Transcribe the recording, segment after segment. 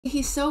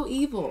He's so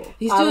evil.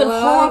 He's doing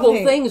horrible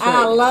things right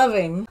now. I love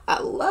him.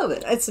 I love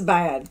it. It's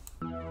bad.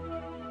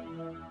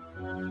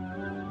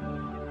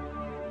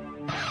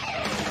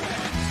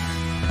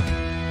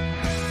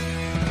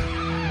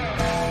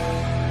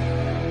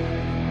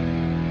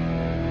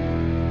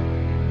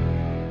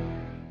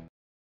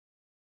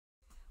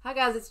 Hi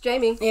guys, it's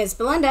Jamie. It's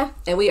Belinda.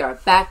 And we are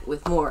back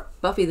with more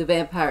Buffy the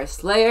Vampire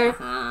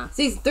Slayer.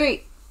 Season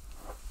 3.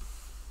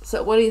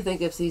 So what do you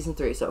think of season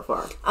 3 so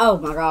far? Oh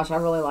my gosh, I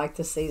really like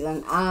this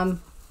season.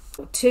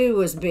 2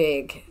 was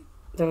big.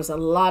 There was a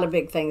lot of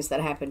big things that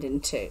happened in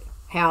 2.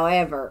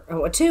 However,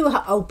 2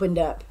 opened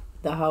up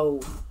the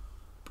whole...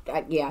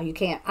 you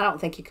can't... I don't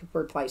think you could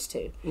replace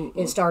 2.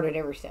 It started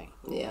everything.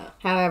 Yeah.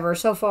 However,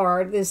 so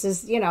far, this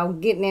is,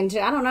 getting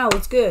into... I don't know.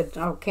 It's good.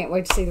 I can't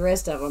wait to see the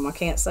rest of them. I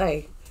can't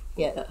say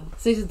yet.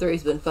 Season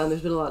 3's been fun.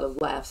 There's been a lot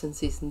of laughs in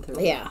season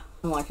 3. Yeah.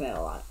 I'm liking it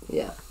a lot.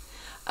 Yeah.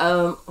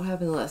 What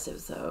happened in the last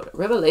episode?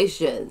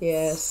 Revelations.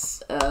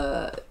 Yes.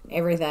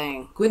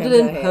 Everything.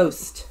 Gwendolyn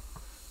Post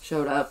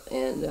showed up,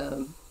 and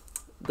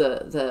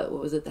the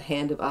what was it? The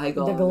hand of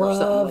Igon or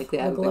something like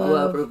that. The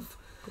glove of...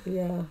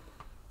 Yeah.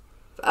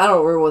 I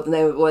don't remember what the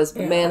name of it was,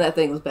 but man, that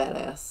thing was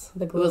badass.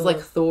 It was like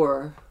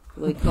Thor,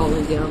 like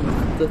calling down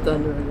the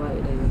thunder and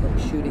lightning and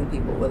like shooting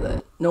people with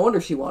it. No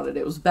wonder she wanted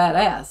it. It was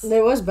badass.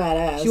 It was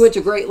badass. She went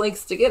to great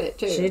lengths to get it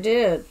too. She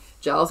did.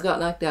 Giles got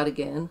knocked out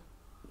again.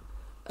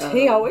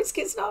 He always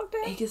gets knocked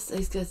out. I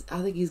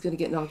think he's going to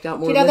get knocked out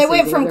more. They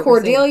went from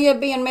Cordelia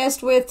being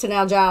messed with to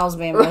now Giles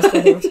being messed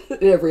with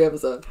in every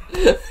episode.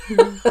 and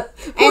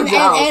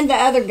the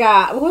other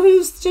guy,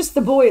 who's just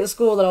the boy at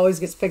school that always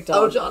gets picked on.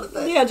 Oh,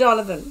 Jonathan. Yeah,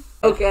 Jonathan.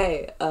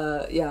 Okay.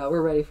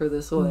 We're ready for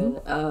this one.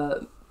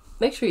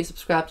 Make sure you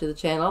subscribe to the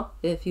channel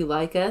if you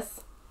like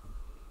us.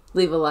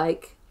 Leave a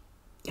like.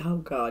 Oh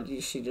God,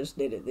 she just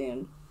did it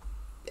then.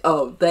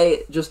 Oh,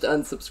 they just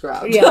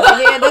unsubscribed. Yeah,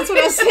 that's what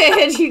I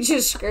said. You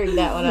just screwed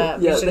that one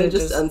up. Yeah, they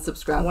just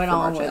unsubscribed. Went from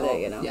on our channel.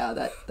 with it, Yeah,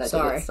 that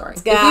sorry. did it. Sorry.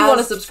 Guys, if you want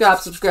to subscribe.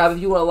 If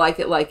you want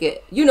to like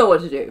it. You know what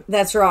to do.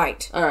 That's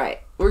right. All right,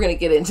 we're gonna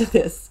get into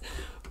this.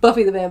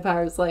 Buffy the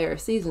Vampire Slayer,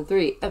 season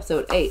 3,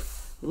 episode 8,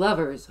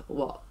 Lovers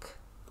Walk.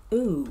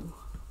 Ooh.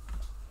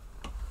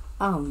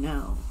 Oh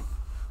no.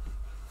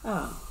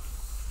 Oh.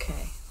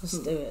 Okay. Let's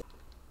do it.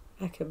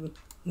 That could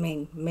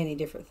mean many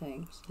different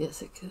things.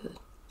 Yes, it could.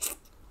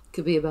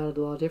 Could be about a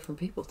lot of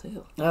different people,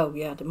 too. Oh,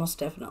 yeah, most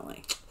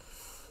definitely.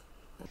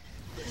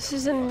 This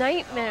is a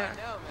nightmare.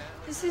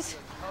 This is...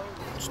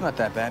 It's not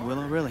that bad,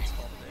 Willow, really.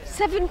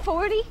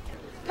 740?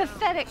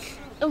 Pathetic.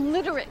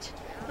 Illiterate.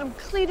 I'm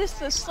Cletus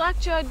the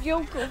slack-jawed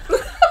yokel.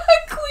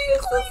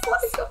 Cletus the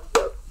slack-jawed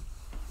yokel.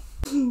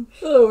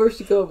 Oh, where'd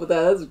she come up with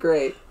that? That's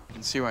great. I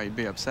can see why you'd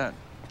be upset.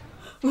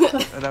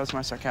 That was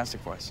my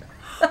sarcastic voice.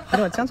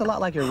 It sounds a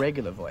lot like your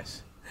regular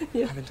voice.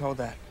 Yeah. I've been told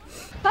that.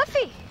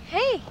 Buffy,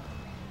 hey.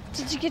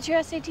 Did you get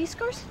your SAT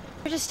scores?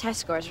 They're just test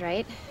scores,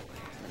 right?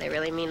 What they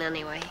really mean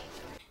anyway.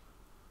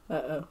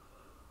 Uh-oh.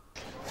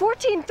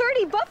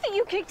 1430, Buffy,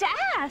 you kicked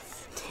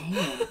ass!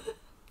 Damn.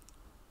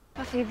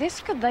 Buffy,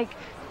 this could,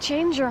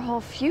 change your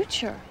whole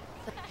future.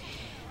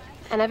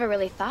 I never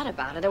really thought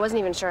about it. I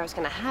wasn't even sure I was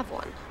gonna have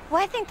one.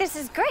 Well, I think this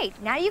is great.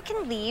 Now you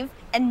can leave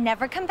and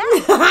never come back.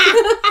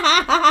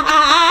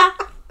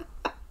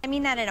 I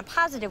mean that in a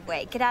positive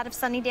way. Get out of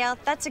Sunnydale,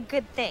 that's a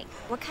good thing.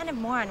 What kind of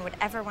moron would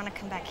ever want to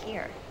come back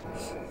here?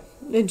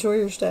 Enjoy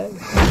your stay.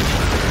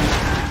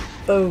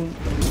 Boom.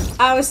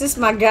 Oh, is this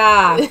my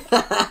guy?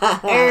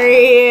 There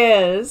he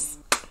is.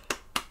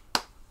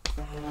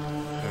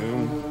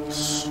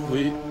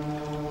 Sweet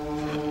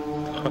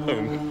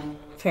home.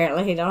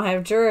 Apparently he don't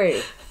have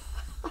Drew.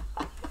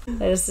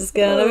 This is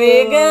gonna be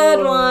a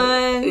good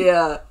one.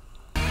 Yeah.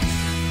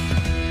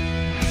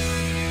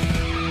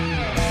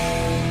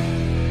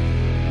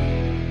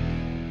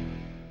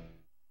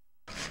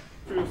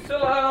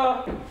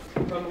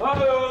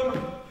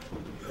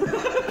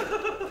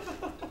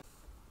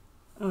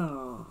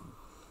 Oh.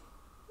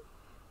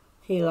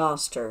 He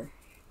lost her.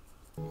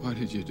 Why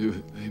did you do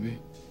it, baby?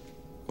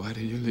 Why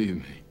did you leave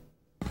me?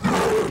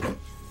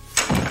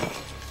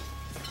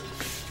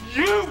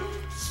 You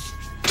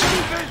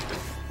stupid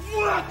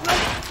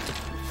worthless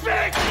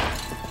fig!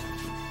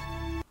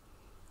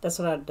 That's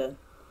what I'd done.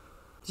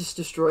 Just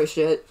destroy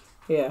shit.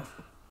 Yeah.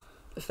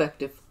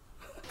 Effective.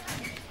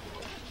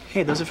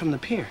 Hey, those are from the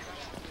pier.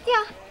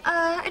 Yeah,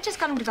 I just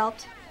got them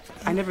developed.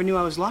 I never knew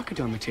I was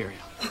Lockador material.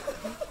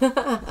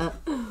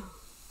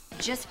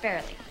 Just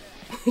barely.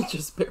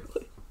 Just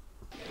barely.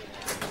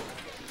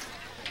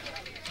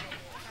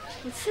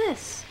 What's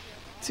this?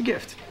 It's a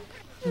gift.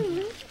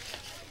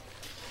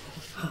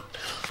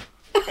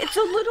 It's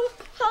a little,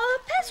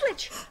 pet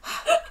switch.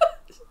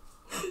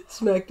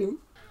 Smacked him.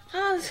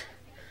 Oh,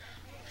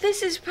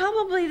 this is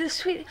probably the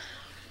sweet...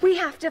 We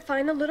have to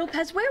find a little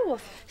Pez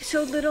werewolf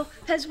so little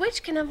Pez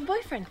witch can have a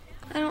boyfriend.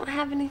 I don't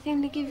have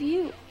anything to give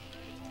you.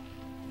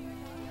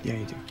 Yeah,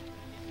 you do.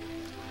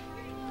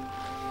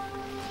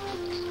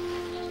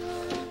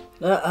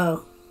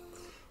 Uh-oh.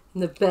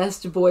 And the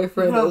best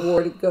boyfriend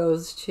award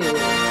goes to...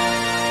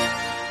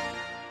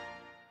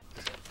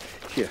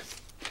 Here.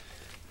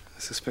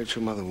 suspect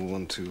your mother will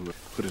want to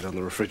put it on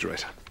the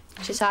refrigerator.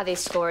 She saw these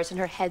scores and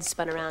her head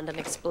spun around and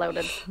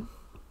exploded.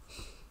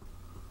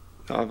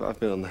 I've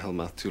been on the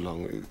Hellmouth too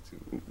long.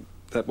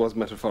 That was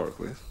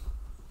metaphorical, yes?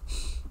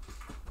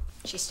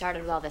 She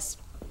started with all this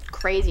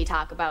crazy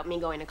talk about me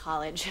going to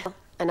college.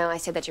 I know I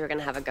said that you were going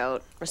to have a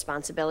goat,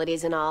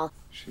 responsibilities and all.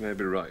 She may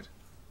be right.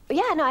 But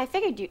yeah, no, I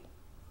figured you...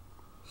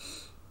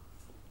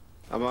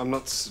 I'm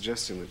not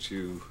suggesting that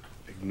you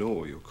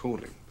ignore your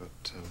calling,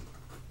 but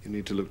you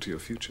need to look to your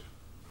future.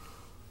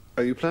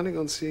 Are you planning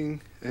on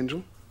seeing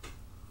Angel?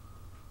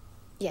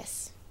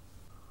 Yes.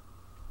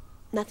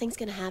 Nothing's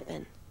going to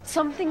happen.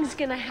 Something's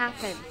gonna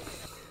happen.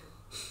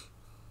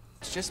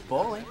 It's just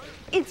bowling.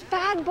 It's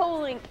bad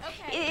bowling.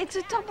 Okay. It's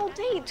a double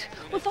date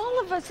with all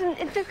of us, and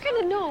they're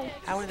gonna know.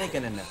 How are they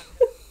gonna know?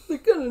 They're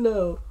gonna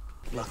know.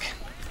 Look,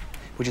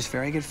 we're just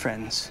very good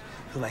friends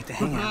who like to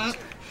hang out.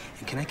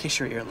 And can I kiss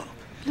your earlobe?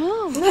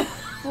 No.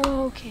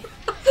 Oh, okay.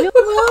 No,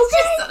 well, she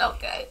said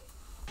okay.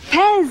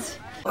 Pez!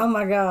 Oh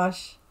my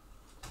gosh.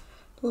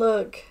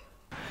 Look.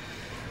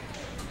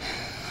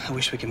 I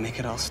wish we could make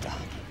it all stop.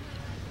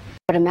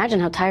 But imagine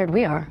how tired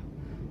we are.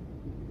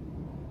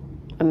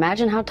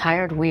 Imagine how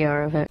tired we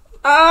are of it.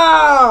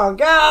 Oh,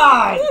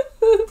 God!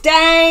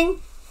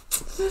 Dang!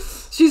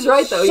 She's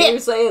right, though. Shit. You're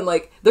saying,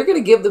 like, they're going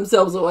to give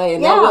themselves away.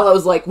 And now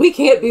Willow's like, we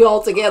can't be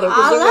all together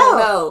because they're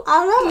going to know.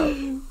 I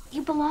know.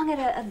 You belong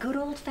at a good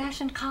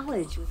old-fashioned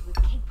college with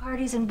cake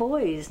parties and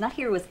boys, not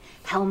here with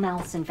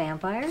hellmouths and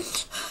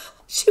vampires.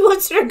 She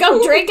wants her to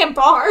go drink and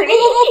party.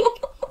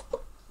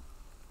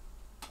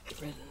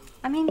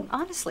 I mean,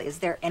 honestly, is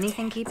there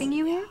anything keeping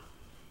you here?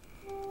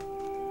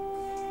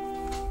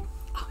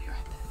 I'll be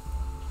right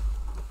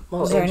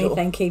back. Is there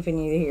anything keeping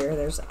you here?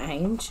 There's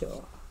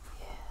Angel.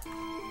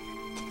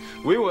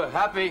 We were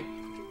happy.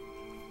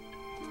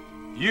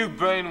 You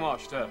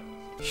brainwashed her.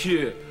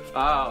 Here,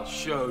 I'll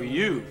show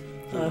you.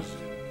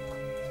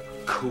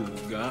 Cool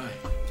guy.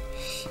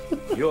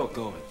 You're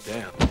going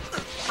down.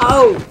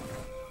 Oh!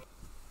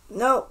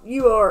 No,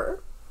 you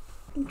are.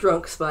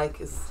 Drunk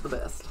Spike is the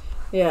best.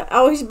 Yeah.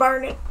 Oh, he's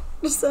burning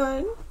the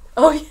sun.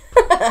 Oh,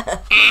 yeah.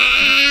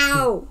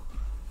 Ow!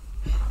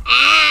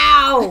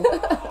 Ow!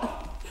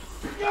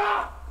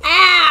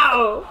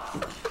 Ow!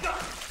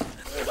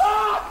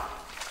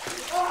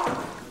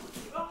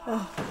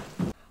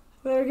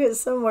 Better get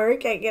somewhere. He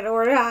can't get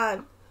nowhere to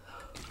hide.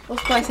 Well,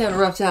 Spike's having a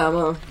rough time,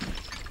 huh?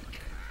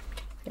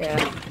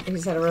 Yeah,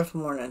 he's had a rough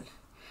morning.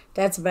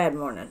 That's a bad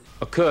morning.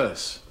 A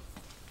curse.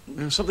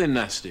 Something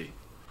nasty.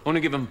 I want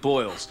to give him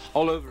boils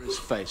all over his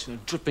face,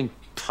 dripping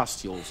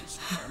pustules.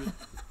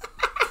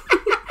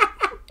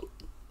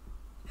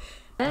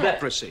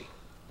 Leprosy.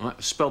 Right,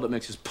 a spell that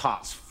makes his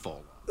parts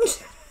fall.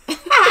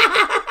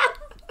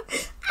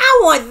 I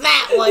want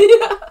that one.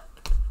 Yeah.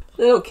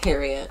 They don't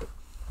carry it.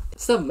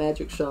 Some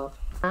magic shop.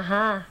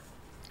 Uh-huh.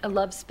 A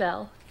love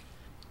spell.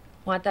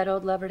 Want that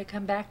old lover to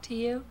come back to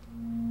you?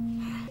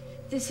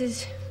 This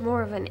is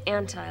more of an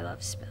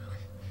anti-love spell.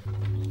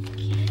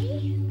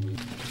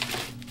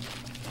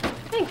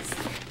 Thanks.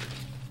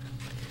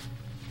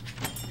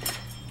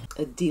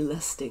 A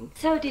delisting.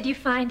 So, did you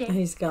find it?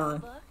 He's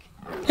gone.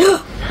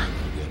 Get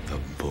the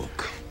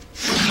book.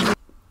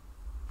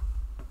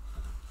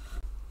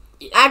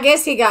 I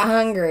guess he got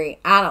hungry.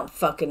 I don't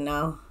fucking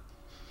know.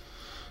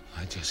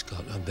 I just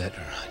got a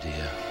better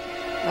idea.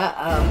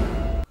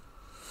 Uh-oh.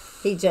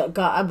 He just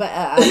got a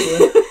better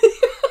idea.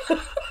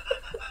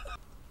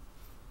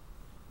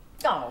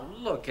 Oh,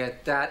 look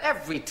at that.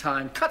 Every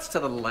time. Cuts to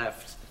the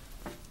left.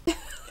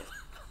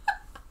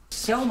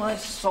 Sell my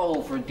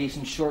soul for a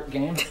decent short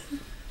game.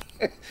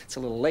 It's a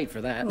little late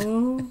for that.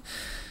 Mm-hmm.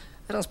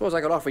 I don't suppose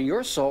I could offer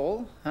your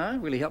soul, huh?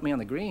 Really help me on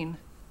the green.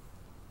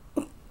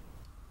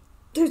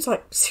 Dude's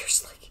like,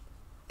 seriously?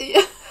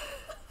 Yeah.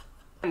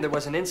 There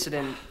was an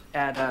incident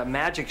at a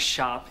magic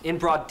shop in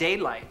broad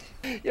daylight.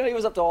 You know, he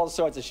was up to all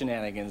sorts of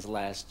shenanigans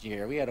last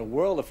year. We had a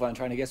world of fun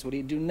trying to guess what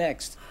he'd do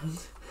next.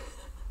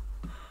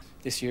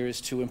 This year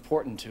is too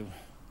important to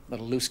let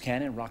a loose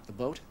cannon rock the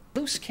boat.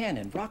 Loose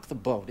cannon, rock the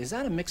boat. Is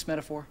that a mixed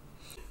metaphor?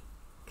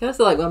 Kind of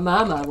sound like my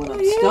mama when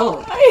I'm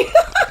stoned.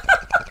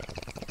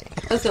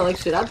 That sounds like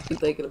shit I'd be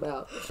thinking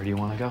about. Where do you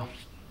want to go?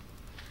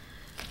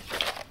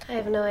 I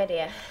have no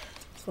idea.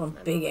 It's one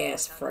big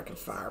ass freaking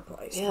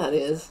fireplace. Yeah, it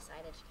is.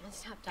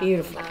 Stop talking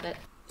Beautiful. about it.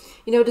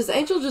 You know, does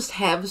Angel just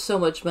have so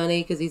much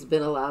money because he's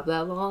been alive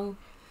that long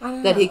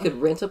that he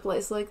could rent a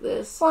place like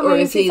this? Well, I mean, or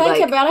if is you he think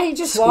like about it, he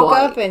just walk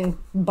up and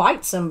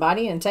bite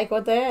somebody and take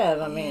what they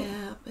have. I mean,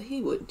 yeah, but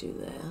he wouldn't do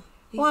that.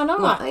 Why not?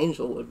 Well,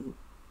 Angel wouldn't,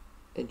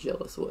 and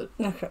Gillis would.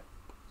 Okay.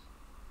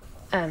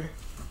 Well,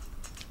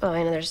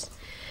 I know there's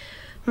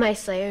my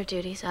Slayer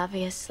duties,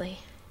 obviously.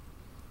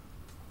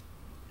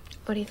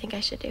 What do you think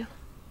I should do?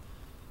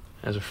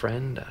 As a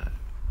friend,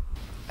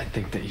 I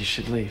think that you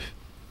should leave.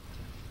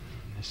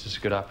 This is a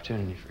good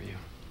opportunity for you.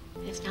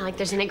 It's not like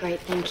there's any great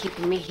thing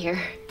keeping me here.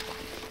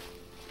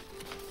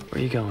 Where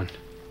are you going?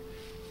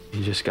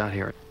 You just got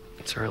here.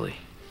 It's early.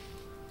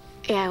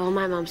 Yeah, well,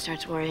 my mom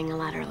starts worrying a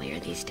lot earlier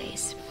these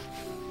days.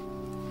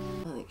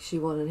 I think she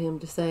wanted him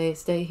to say,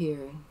 stay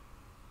here.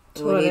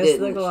 When he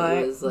didn't, she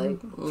was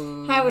like,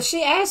 Hey, well,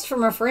 she asked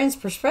from a friend's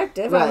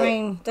perspective. Right. I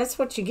mean, that's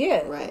what you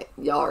get. Right.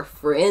 Y'all are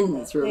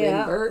friends,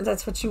 remember? Yeah,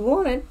 that's what you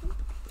wanted.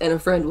 And a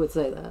friend would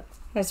say that.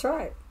 That's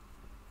right.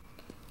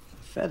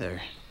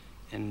 Feather.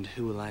 And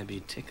who will I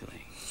be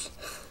tickling?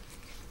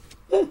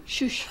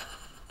 Shush.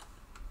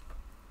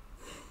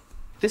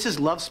 This is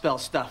love spell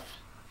stuff.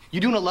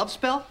 You doing a love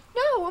spell?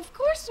 No, of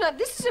course not.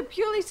 This is a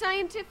purely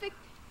scientific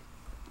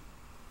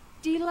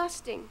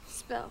delusting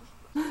spell.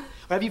 Or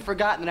have you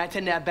forgotten that I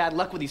tend to have bad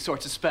luck with these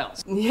sorts of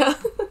spells? Yeah.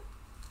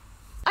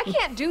 I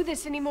can't do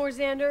this anymore,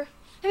 Xander.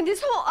 And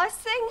this whole us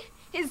thing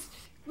is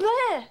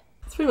bleh.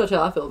 That's pretty much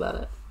how I feel about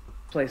it.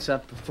 Place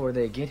up before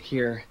they get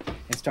here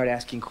and start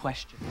asking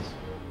questions.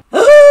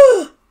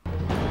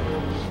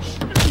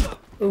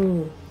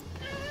 Ooh.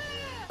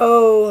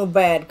 Oh,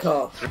 bad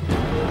cough.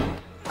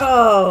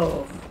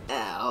 Oh.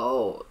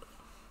 Ow.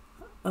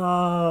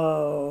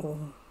 Oh.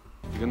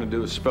 You're gonna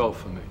do a spell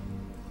for me.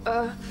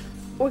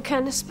 What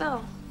kind of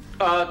spell?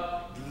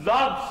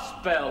 Love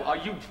spell. Are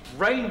you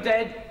brain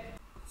dead?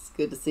 It's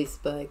good to see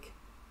Spike.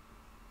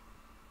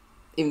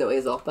 Even though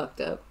he's all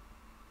fucked up.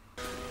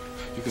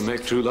 You can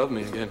make Drew love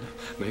me again.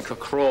 Make her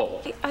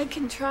crawl. I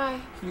can try.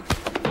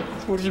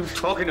 What are you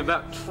talking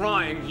about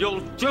trying? You'll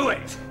do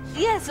it!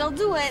 Yes, I'll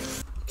do it.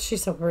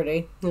 She's so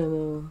pretty. I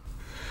know.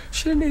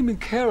 She didn't even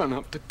care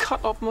enough to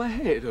cut off my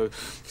head or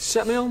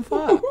set me on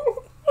fire.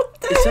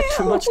 Is that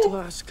too much to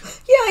ask?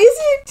 Yeah, is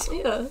it?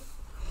 Yeah.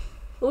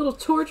 A little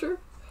torture.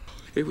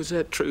 It was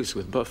that truce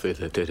with Buffy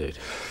that did it.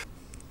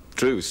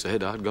 Drew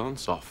said I'd gone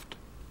soft.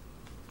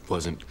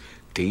 Wasn't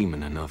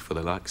demon enough for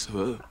the likes of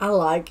her. I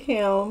like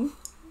him.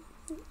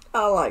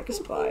 I like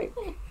Spike.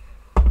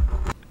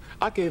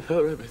 I gave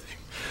her everything.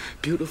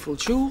 Beautiful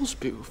jewels,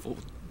 beautiful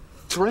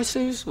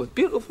dresses with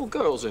beautiful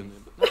girls in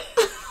them. Gave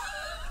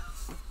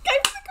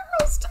the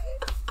girls too.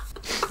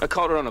 I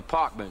caught her on a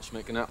park bench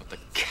making out with the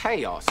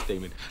chaos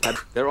demon.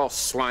 They're all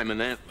slime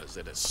and antlers.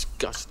 They're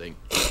disgusting.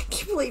 Can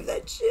you believe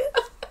that shit?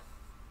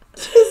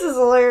 This is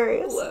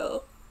hilarious.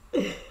 Well.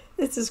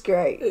 This is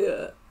great.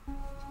 Yeah.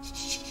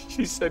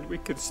 She said we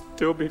could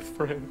still be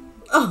friends.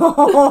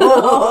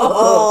 Oh.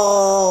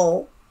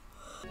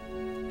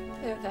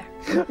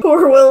 There.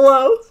 Poor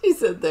Willow. She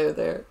said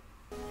there.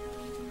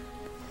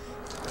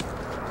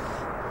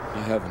 I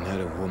haven't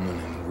had a woman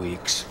in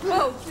weeks.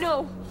 Whoa,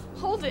 no.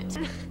 Hold it.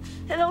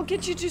 And I'll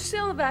get you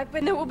Drusilla back,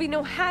 but there will be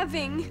no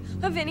having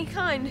of any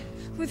kind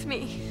with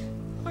me.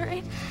 All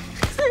right?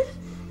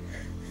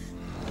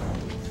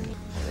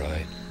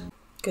 Right.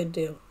 Good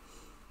deal.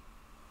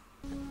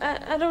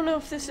 I don't know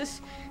if this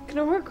is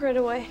gonna work right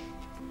away.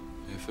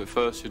 If at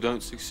first you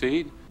don't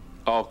succeed,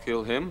 I'll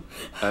kill him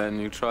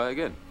and you try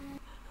again.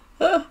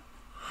 It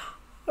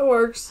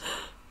works.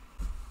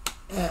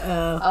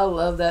 Uh-oh. I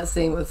love that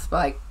scene with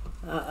Spike.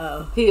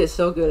 Uh-oh. He is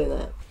so good in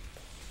that.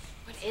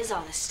 What is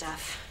all this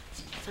stuff?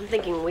 I'm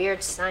thinking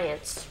weird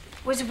science.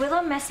 Was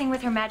Willow messing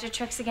with her magic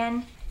tricks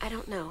again? I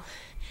don't know.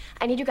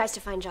 I need you guys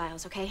to find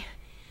Giles, okay?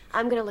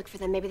 I'm gonna look for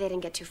them. Maybe they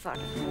didn't get too far.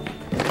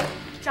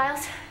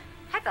 Giles?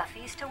 Hi,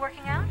 Buffy. You still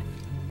working out?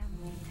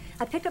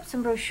 I picked up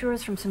some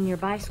brochures from some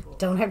nearby schools.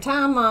 Don't have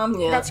time, Mom.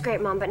 Yeah. That's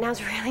great, Mom, but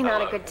now's really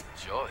not a good...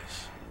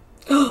 Joyce.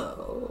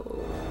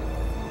 Oh.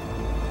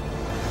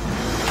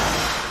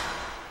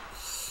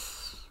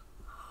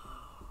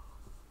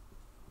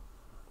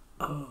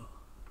 Oh.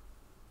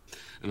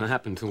 And I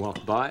happened to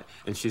walk by,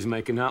 and she's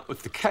making out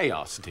with the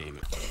chaos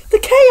demon. The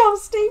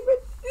chaos demon.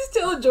 He's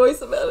telling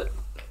Joyce about it.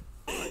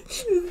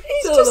 He's telling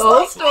just the whole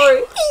like story.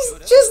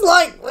 He's just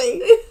like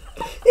me.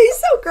 He's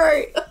so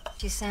great.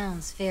 She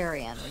sounds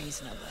very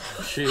unreasonable.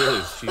 She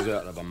is. She's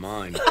out of her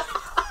mind.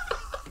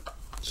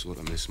 That's what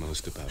I miss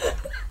most about her.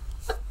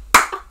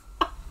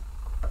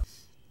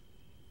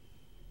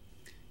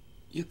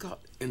 You got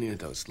any of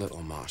those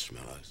little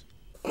marshmallows?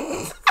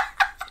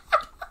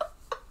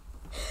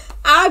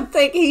 I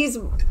think he's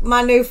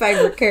my new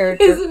favorite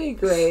character. Isn't he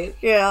great?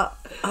 Yeah.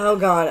 Oh,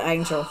 God,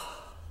 Angel.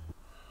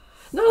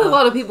 Not a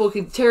lot of people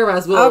can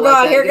terrorize Willow. Oh,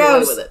 God, like that here and get away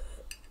goes. with it.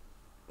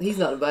 He's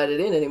not invited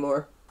in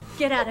anymore.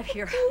 Get out of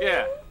here.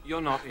 Yeah,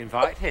 you're not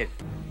invited.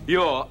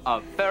 You're a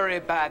very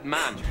bad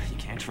man. You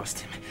can't trust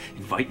him.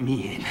 Invite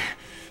me in.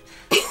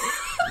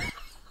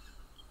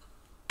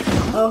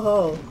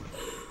 Oh.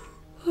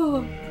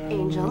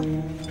 Angel,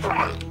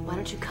 why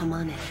don't you come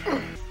on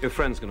in? Your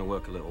friend's gonna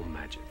work a little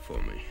magic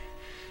for me.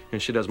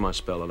 And she does my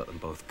spell, I'll let them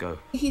both go.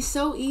 He's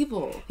so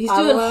evil. He's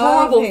I doing love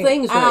horrible him.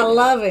 things right I now.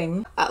 love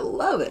him. I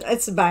love it.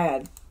 It's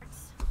bad.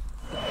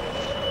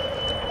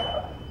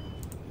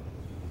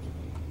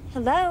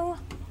 Hello?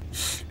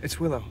 It's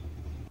Willow.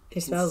 He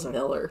smells her.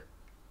 Smell her.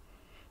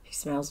 He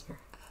smells her.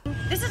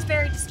 This is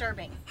very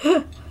disturbing.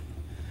 I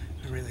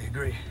really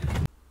agree.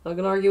 Not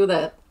gonna argue with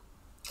that.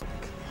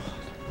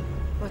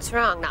 What's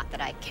wrong? Not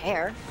that I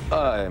care.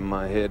 In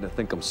my head, I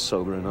think I'm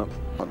sobering up.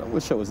 I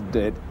wish I was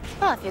dead.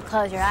 Well, if you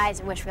close your eyes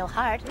and wish real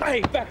hard. Hey,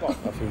 back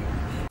off, Buffy.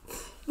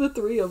 The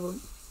three of them.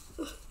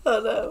 I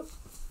know.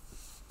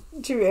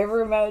 Did you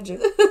ever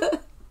imagine?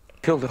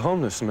 Killed a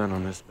homeless man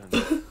on this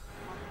bench.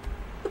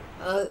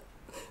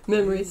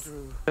 Memories.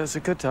 Those are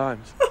good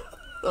times.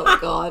 Oh,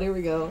 God, here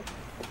we go.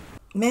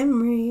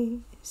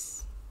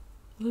 Memories.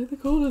 Like the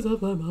corners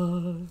of my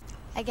mind.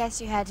 I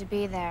guess you had to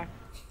be there.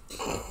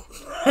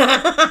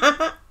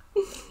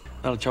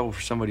 Not a trouble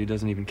for somebody who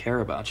doesn't even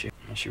care about you.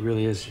 She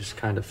really is just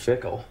kind of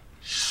fickle.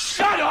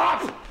 Shut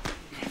up!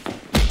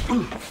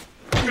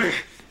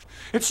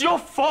 It's your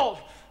fault.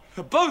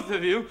 Both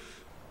of you.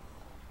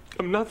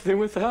 I'm nothing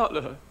without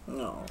her.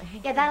 No.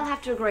 Yeah, that I'll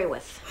have to agree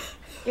with.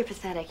 You're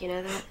pathetic, you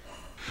know that?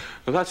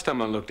 The last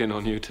time I looked in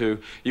on you two,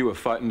 you were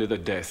fighting to the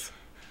death.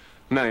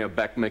 Now you're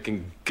back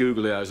making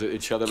googly eyes at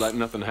each other like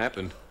nothing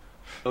happened.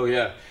 Oh,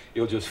 yeah,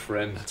 you're just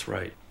friends. That's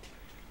right.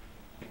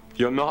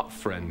 You're not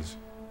friends.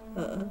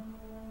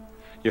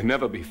 You'll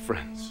never be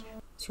friends.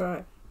 That's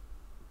right.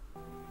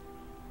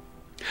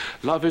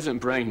 Love isn't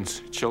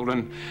brains,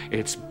 children.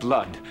 It's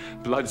blood.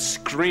 Blood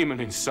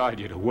screaming inside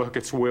you to work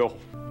its will.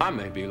 I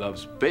may be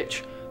love's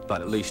bitch,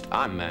 but at least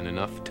I'm man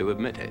enough to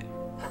admit it.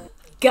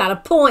 Got a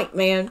point,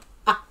 man.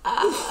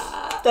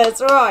 That's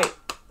right.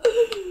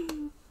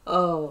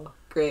 Oh,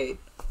 great.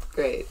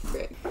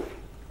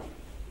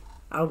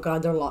 Oh,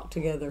 God, they're locked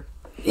together.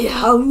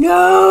 Yeah. Oh,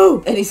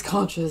 no! And he's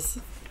conscious.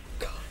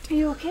 Are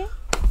you okay?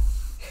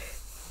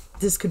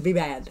 This could be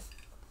bad.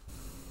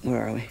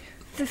 Where are we?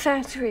 The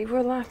factory.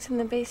 We're locked in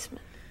the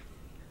basement.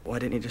 Why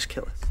didn't he just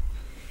kill us?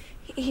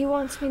 He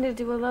wants me to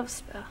do a love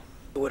spell.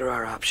 What are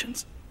our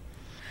options?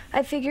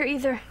 I figure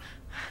either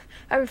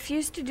I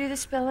refuse to do the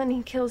spell and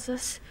he kills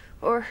us,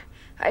 or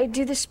I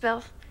do the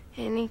spell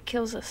and he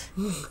kills us.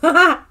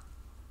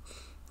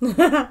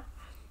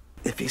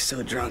 If he's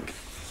so drunk,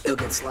 he'll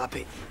get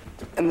sloppy.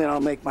 And then I'll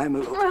make my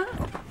move.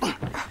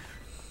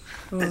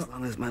 As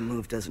long as my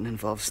move doesn't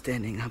involve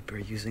standing up or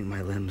using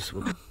my limbs.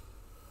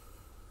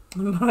 It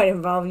might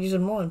involve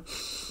using one.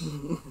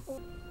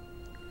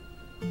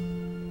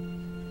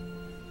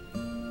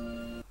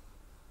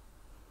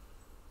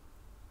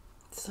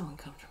 It's so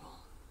uncomfortable.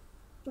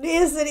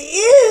 Yes, it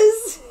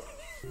is.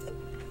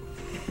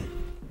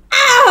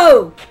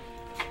 Ow!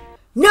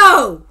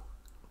 No!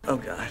 Oh,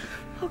 God.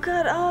 Oh,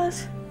 God,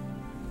 Oz.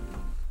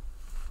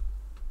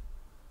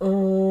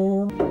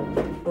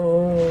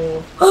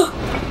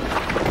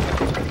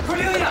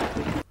 Cornelia!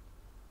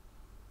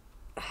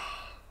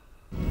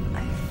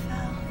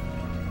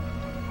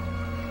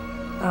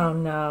 Oh,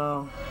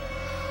 no.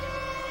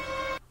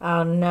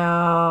 Oh,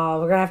 no.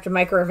 We're gonna have to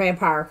make her a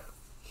vampire.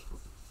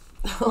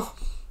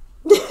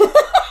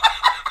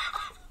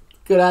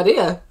 Good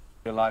idea.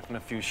 Your life in a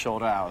few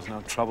short hours,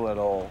 no trouble at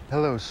all.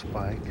 Hello,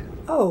 Spike.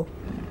 Oh.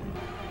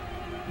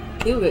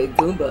 He looked like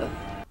Goomba.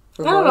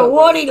 I don't know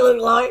what he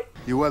looked like.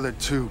 You other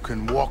two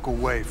can walk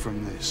away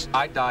from this.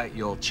 I die,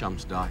 your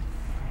chums die.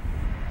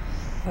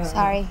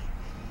 Sorry.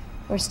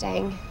 We're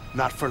staying.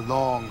 Not for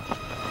long.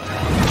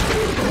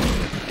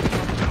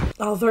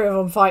 All three of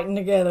them fighting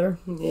together.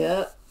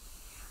 Yeah.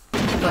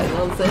 Fighting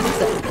on the same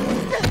side.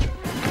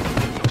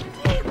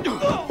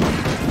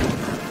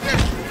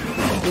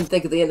 Didn't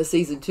think at the end of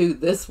season 2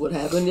 this would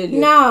happen, did you?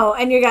 No,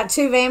 and you got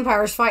two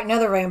vampires fighting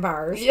other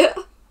vampires. Yeah.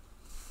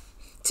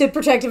 To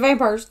protect the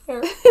vampires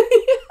there.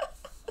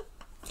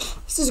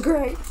 This is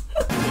great.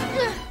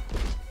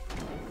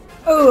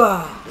 Ooh.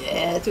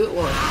 Yeah, 2 at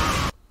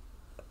once.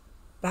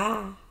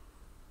 Bye.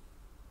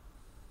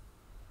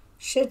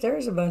 Shit,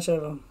 there's a bunch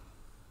of them.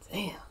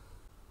 Damn.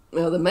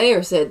 Well, the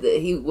mayor said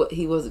that he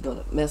wasn't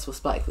going to mess with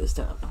Spike this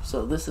time.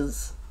 So this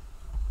is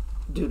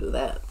due to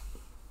that.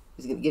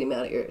 He's going to get him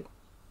out of here.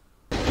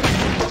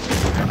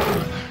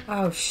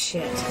 Oh,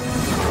 shit.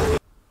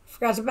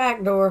 Forgot the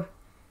back door.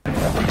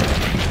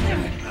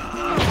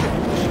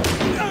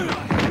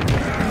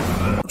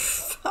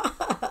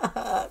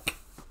 Fuck.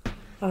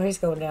 Oh, he's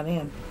going down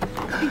in.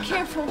 Be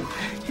careful.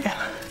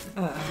 Yeah.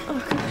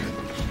 Okay.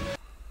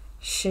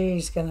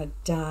 She's gonna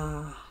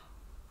die.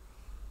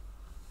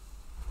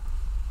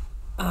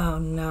 Oh,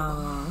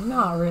 no.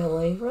 Not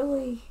really.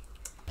 Really?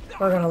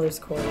 We're gonna lose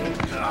Courtney.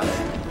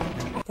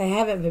 They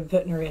haven't been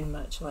putting her in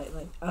much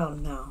lately. Oh,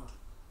 no.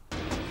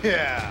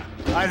 Yeah,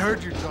 I'd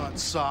heard you gone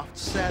soft.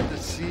 Sad to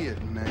see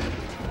it, man.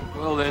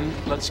 Well then,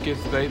 let's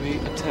give baby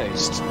a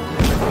taste.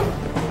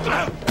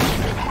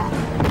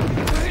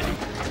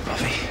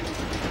 Buffy.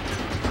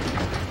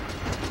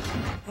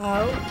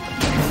 Oh.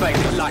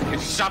 Baby like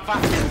it supper,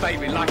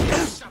 baby like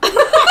it supper.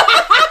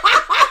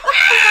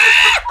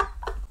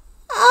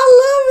 I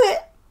love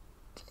it.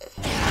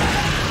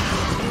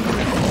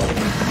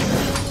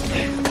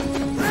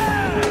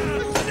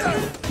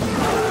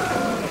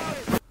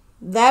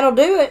 That'll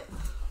do it.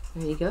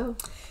 There you go.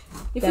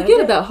 You That'll forget do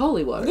it. about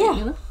holy water, Yeah.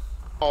 you know?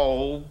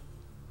 Oh,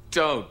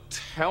 don't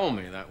tell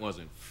me that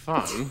wasn't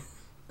fun.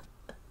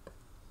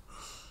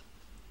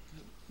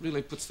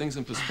 Really puts things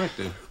in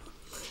perspective.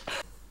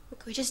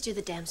 Can we just do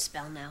the damn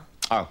spell now?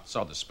 Oh,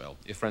 saw the spell.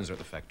 Your friends are at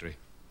the factory.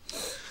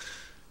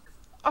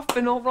 I've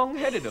been all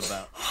wrong-headed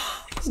about.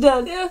 He's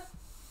done. Yeah.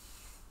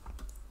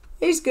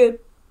 He's good.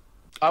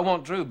 I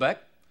want Drew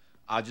back.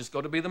 I just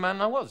got to be the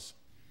man I was.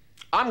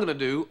 I'm going to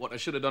do what I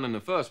should have done in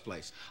the first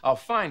place. I'll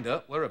find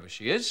her, wherever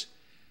she is,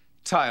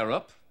 tie her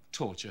up,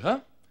 torture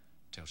her,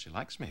 till she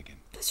likes me again.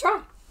 That's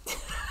right.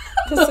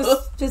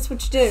 That's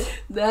what you do.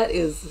 That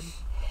is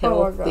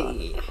Oh,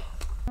 healthy.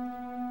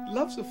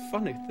 Love's a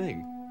funny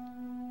thing.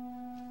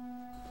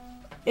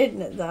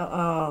 Isn't it though?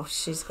 Oh,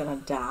 she's gonna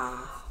die.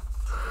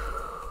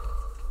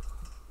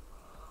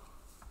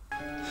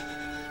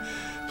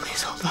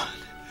 Please hold on.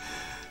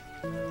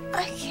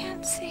 I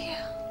can't see you.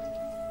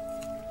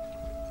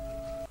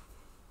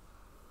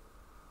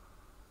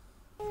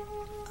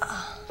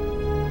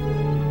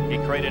 He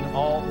created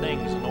all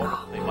things in order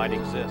that they might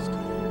exist.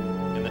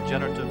 And the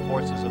generative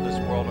forces of this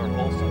world are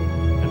wholesome,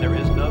 and there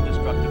is no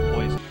destructive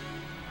poison.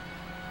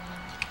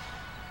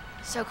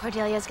 So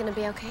Cordelia's gonna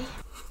be okay?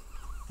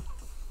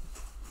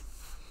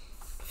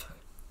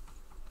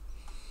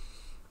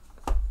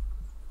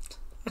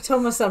 I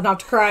told myself not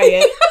to cry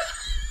yet.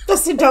 I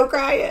said, don't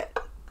cry yet.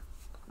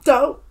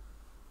 Don't.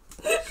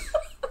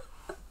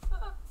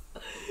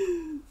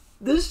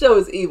 This show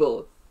is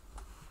evil.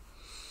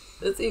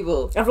 It's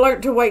evil. I've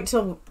learned to wait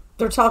till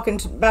they're talking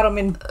about them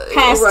in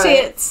past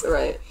tense.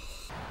 Right.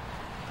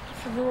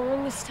 For the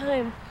longest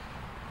time,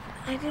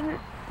 I didn't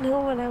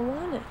know what I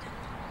wanted.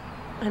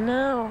 And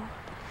now,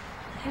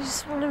 I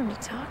just want him to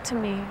talk to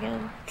me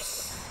again.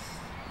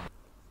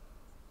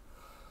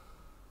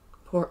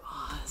 Poor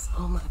Oz.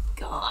 Oh my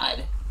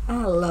God.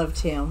 I loved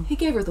him. He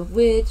gave her the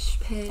witch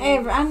peg.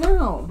 I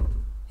know.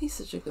 He's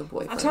such a good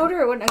boyfriend. I told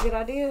her it wasn't a good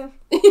idea.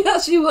 Yeah,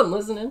 she wasn't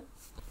listening.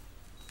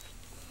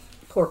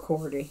 Poor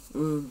Cordy.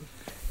 Look,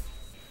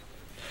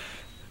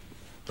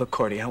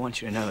 Cordy, I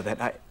want you to know that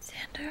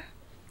Xander?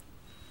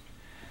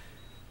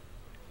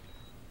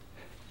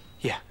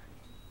 Yeah.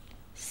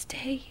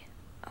 Stay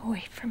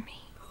away from me.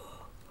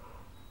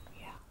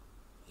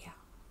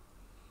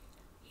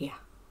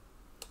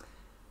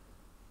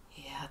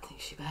 Yeah, I think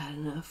she had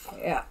enough.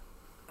 Yeah.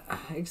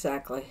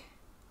 Exactly.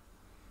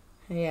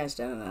 He has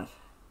done enough.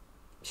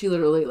 She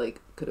literally, like,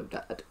 could have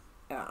died.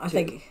 Yeah, I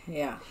think,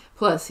 yeah.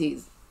 Plus,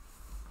 he's,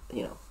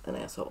 you know, an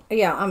asshole.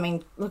 Yeah, I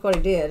mean, look what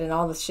he did and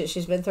all the shit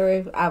she's been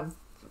through. I've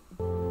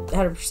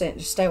 100%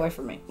 just stay away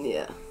from me.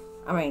 Yeah.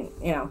 I mean,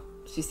 you know.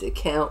 She said,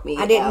 count me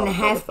I didn't out,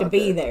 have to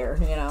be there.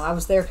 You know, I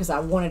was there because I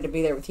wanted to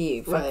be there with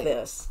you. Fuck Right.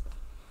 this.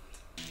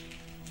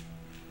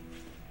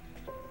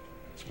 I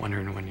was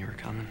wondering when you were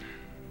coming.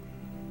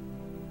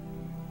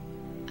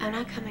 I'm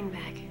not coming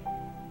back.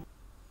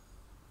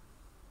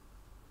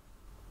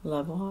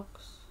 Love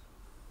walks.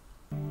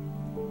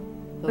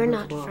 We're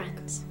not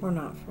friends. We're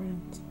not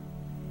friends.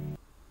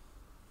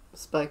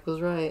 Spike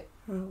was right.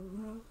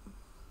 And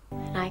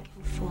I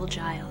can fool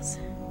Giles.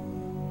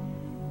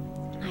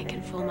 And I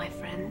can fool my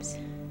friends.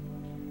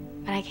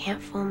 But I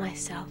can't fool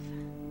myself.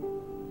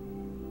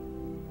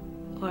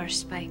 Or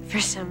Spike for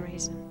some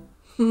reason.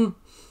 Wow.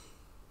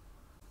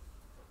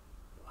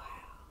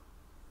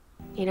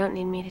 You don't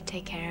need me to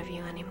take care of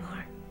you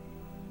anymore.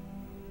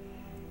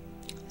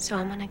 So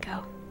I'm gonna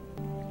go.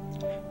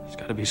 There's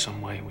got to be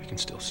some way we can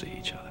still see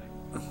each other.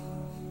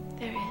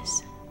 There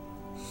is.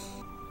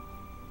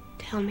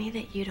 Tell me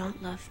that you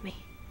don't love me.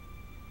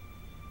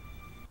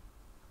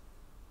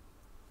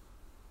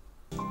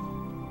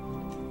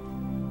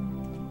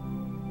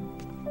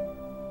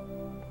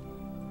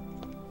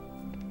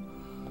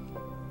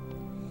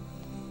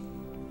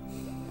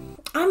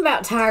 I'm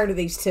about tired of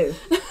these two.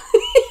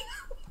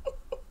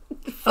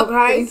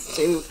 Okay? These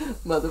two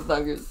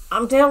motherfuckers.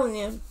 I'm telling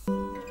you.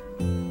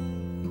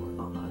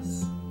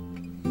 Oz.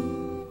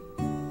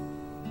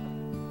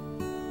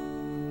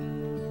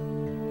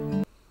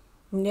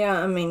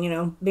 Yeah, I mean, you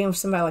know, being with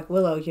somebody like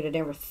Willow, you'd have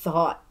never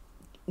thought,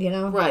 you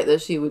know? Right,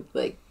 that she would,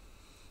 like,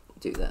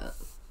 do that.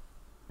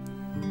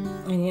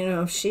 And, you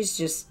know, she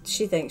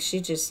thinks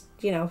she just,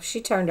 you know, she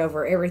turned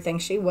over everything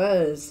she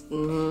was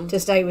to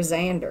stay with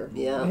Xander.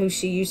 Yeah. Who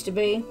she used to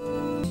be.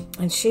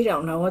 And she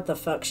don't know what the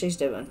fuck she's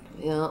doing.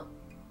 Yeah.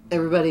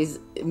 Everybody's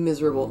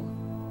miserable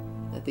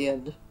at the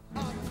end.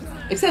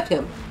 Except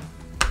him.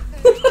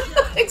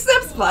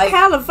 Except Spike.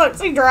 How the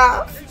fuck's he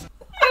drive?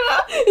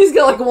 He's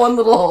got, like, one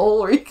little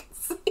hole where you can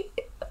see.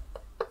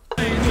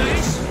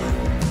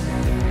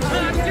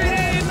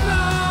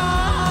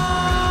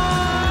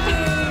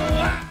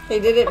 He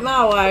did it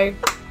my way.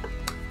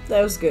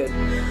 That was good.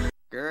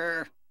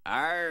 Grr,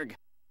 arg.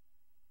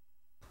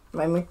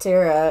 Made me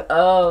tear up.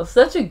 Oh,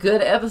 such a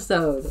good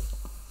episode.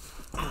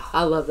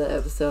 I love that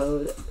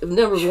episode.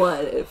 Number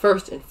one,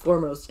 first and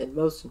foremost, and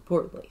most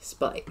importantly,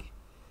 Spike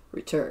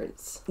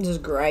returns. It was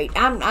great.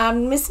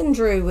 I'm missing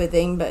Drew with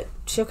him, but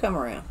she'll come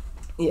around.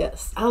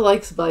 Yes, I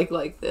like Spike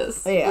like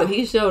this. Yeah. When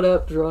he showed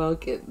up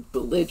drunk and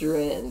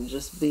belligerent and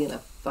just being a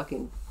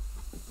fucking,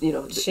 you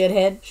know,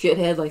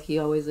 shithead like he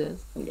always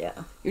is.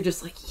 Yeah. You're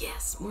just like,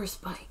 yes, more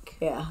Spike.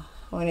 Yeah,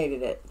 we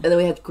needed it. And then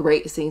we had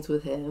great scenes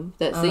with him.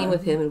 That scene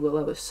with him and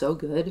Willow was so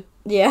good.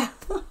 Yeah.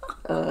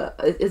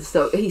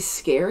 He's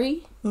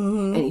scary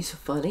and he's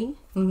funny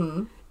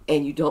and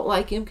you don't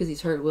like him because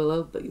he's hurt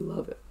Willow, but you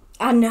love him.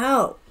 I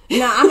know.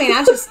 No, I mean,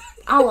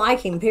 I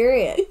like him,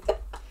 period.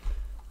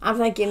 I'm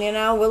thinking, you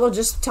know, Willow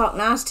just talk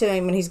nice to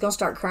him and he's going to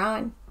start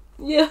crying.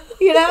 Yeah.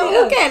 You know, Yeah.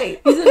 look at him.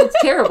 He's in a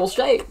terrible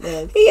shape,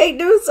 man. He ain't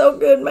doing so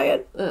good,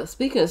 man.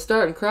 Speaking of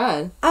starting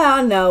crying.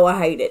 I know, I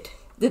hate it.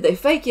 Did they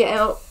fake you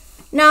out?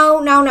 No.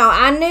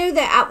 I knew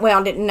that.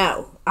 I didn't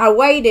know. I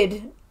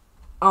waited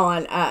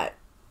on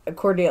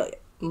Cordelia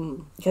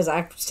because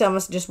I tell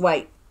them just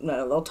wait.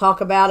 No, they'll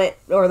talk about it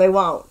or they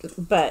won't.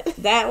 But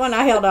that one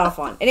I held off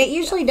on, and it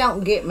usually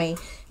don't get me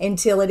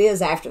until it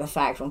is after the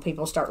fact when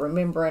people start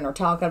remembering or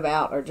talking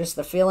about or just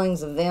the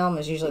feelings of them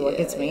is usually what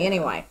gets me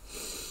anyway.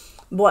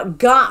 What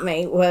got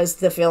me was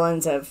the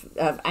feelings of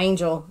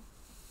Angel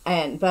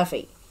and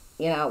Buffy.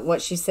 You know,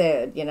 what she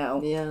said,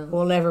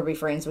 we'll never be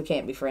friends, we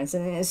can't be friends.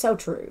 And it's so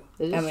true.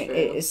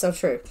 It's so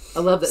true. I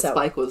love that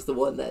Spike was the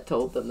one that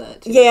told them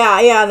that, too.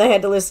 Yeah, they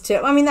had to listen to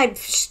it. I mean,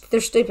 they're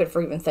stupid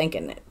for even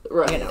thinking it.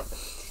 Right.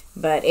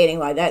 But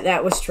anyway,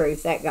 that was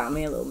truth. That got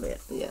me a little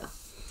bit. Yeah.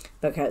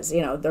 Because,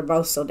 they're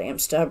both so damn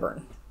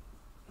stubborn.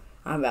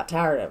 I'm about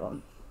tired of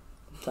them.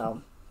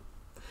 So,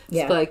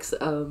 yeah. Spike's,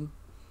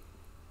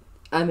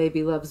 I may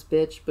be love's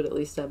bitch, but at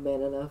least I'm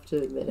man enough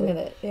to admit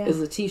it. Yeah. Is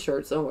a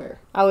t-shirt somewhere.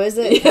 Oh, is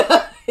it?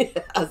 Yeah.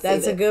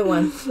 That's a good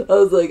one. I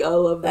was like, I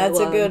love that That's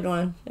line. a good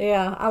one.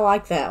 Yeah, I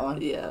like that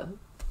one. Yeah.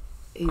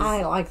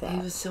 I like that. He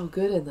was so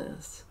good in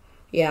this.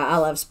 Yeah, I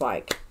love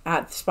Spike.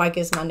 Spike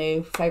is my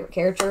new favorite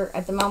character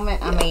at the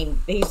moment. Yeah. I mean,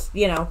 he's,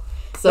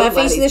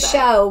 Buffy's the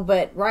show,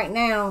 but right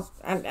now,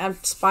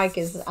 Spike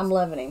is, I'm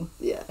loving him.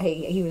 Yeah.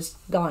 He was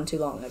gone too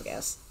long, I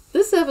guess.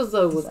 This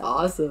episode was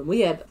awesome. We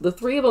had the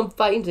three of them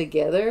fighting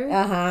together.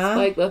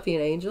 Spike, Buffy,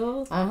 and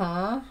Angel.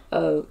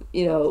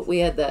 We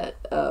had that,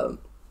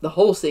 the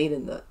whole scene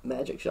in the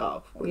magic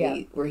shop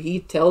where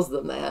he tells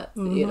them that,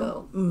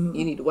 you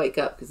need to wake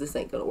up because this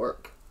ain't going to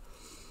work.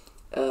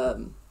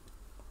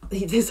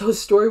 His whole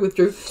story with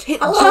Drew.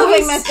 I love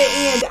him at the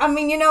end. I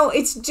mean,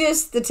 it's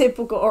just the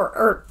typical,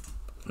 or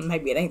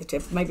maybe it ain't the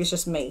typical, maybe it's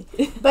just me.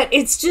 But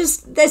it's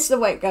just, that's the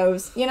way it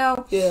goes,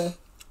 Yeah.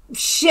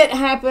 Shit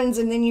happens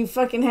and then you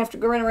fucking have to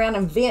go run around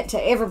and vent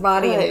to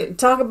everybody and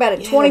talk about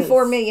it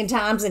 24 million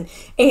times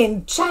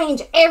and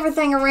change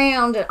everything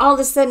around and all of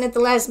a sudden at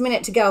the last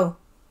minute to go,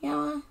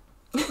 I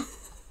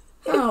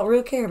don't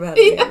really care about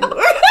it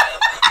anymore.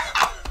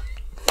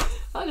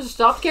 I just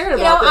stopped caring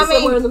about this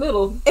somewhere in the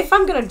middle. If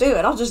I'm going to do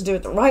it, I'll just do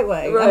it the right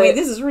way. Right. I mean,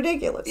 this is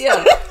ridiculous.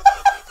 Yeah.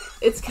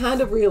 It's kind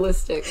of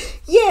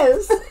realistic.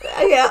 Yes.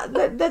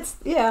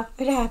 Yeah,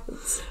 it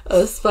happens.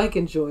 Spike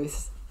and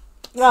Joyce.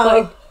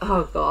 Spike,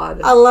 oh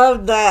God. I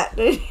loved that.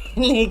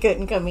 He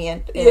couldn't come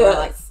in.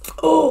 Yeah.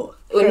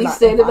 When he's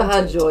standing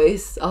behind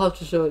Joyce, I'll have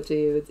to show it to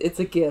you. It's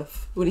a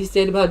gif. When he's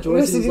standing behind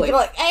Joyce, he's like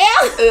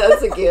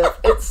that's a gif.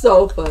 It's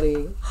so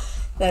funny.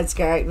 That's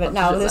great. But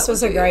no, this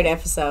was a great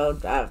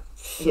episode. I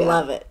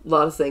love it. A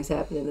lot of things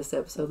happened in this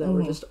episode that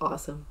were just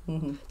awesome.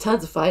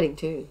 Tons of fighting,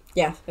 too.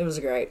 Yeah, it was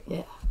great.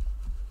 Yeah.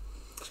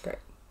 It's great.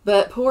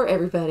 But poor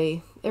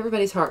everybody.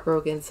 Everybody's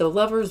heartbroken. So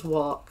lovers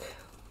walk.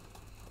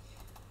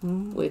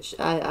 Which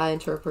I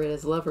interpret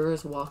as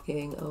lovers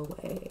walking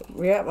away.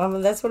 Yeah, I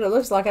mean, that's what it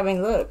looks like. I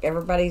mean, look,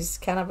 everybody's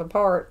kind of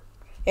apart.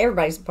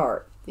 Everybody's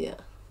apart. Yeah.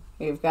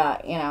 You've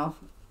got,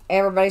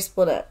 everybody's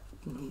split up.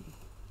 In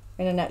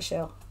a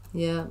nutshell.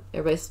 Yeah,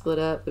 everybody's split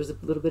up. There's a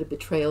little bit of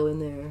betrayal in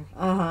there.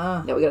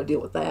 Now we got to deal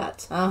with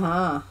that.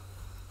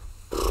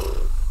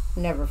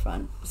 Never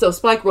fun. So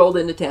Spike rolled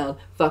into town,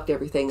 fucked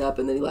everything up,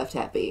 and then he left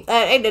happy.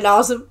 Ain't it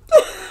awesome?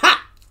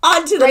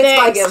 On to the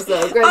next. Spike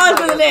episode. On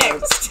to the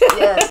next.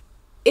 Yes.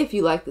 If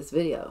you like this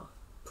video,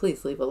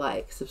 please leave a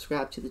like,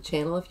 subscribe to the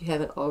channel if you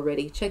haven't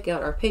already. Check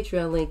out our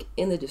Patreon link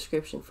in the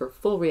description for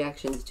full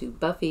reactions to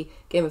Buffy,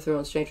 Game of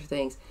Thrones, Stranger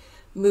Things,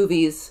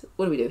 movies.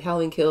 What do we do?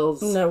 Halloween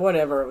Kills. No,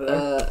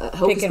 whatever.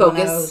 Hocus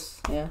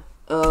Pocus. Yeah.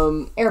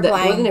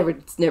 Airplane.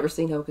 Never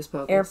seen Hocus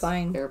Pocus.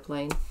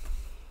 Airplane.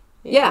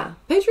 Yeah.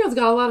 Patreon's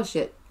got a lot of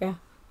shit. Yeah.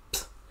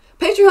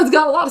 Patreon's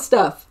got a lot of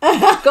stuff. Go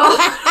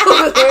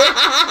over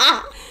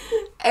there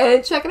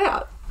and check it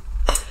out.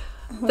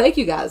 Thank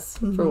you guys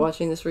for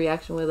watching this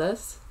reaction with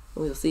us.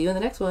 We'll see you in the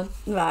next one.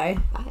 Bye.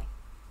 Bye.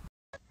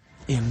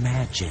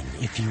 Imagine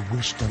if you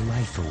wished a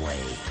life away.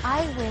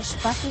 I wish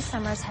Buffy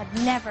Summers had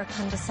never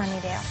come to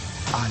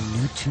Sunnydale.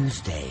 On New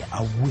Tuesday,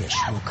 a wish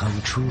will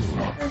come true.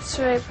 That's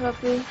right,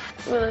 puppy.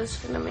 Willow's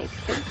gonna make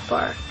you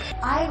bark.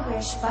 I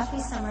wish Buffy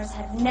Summers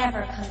had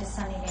never come to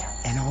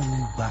Sunnydale. An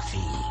all-new Buffy.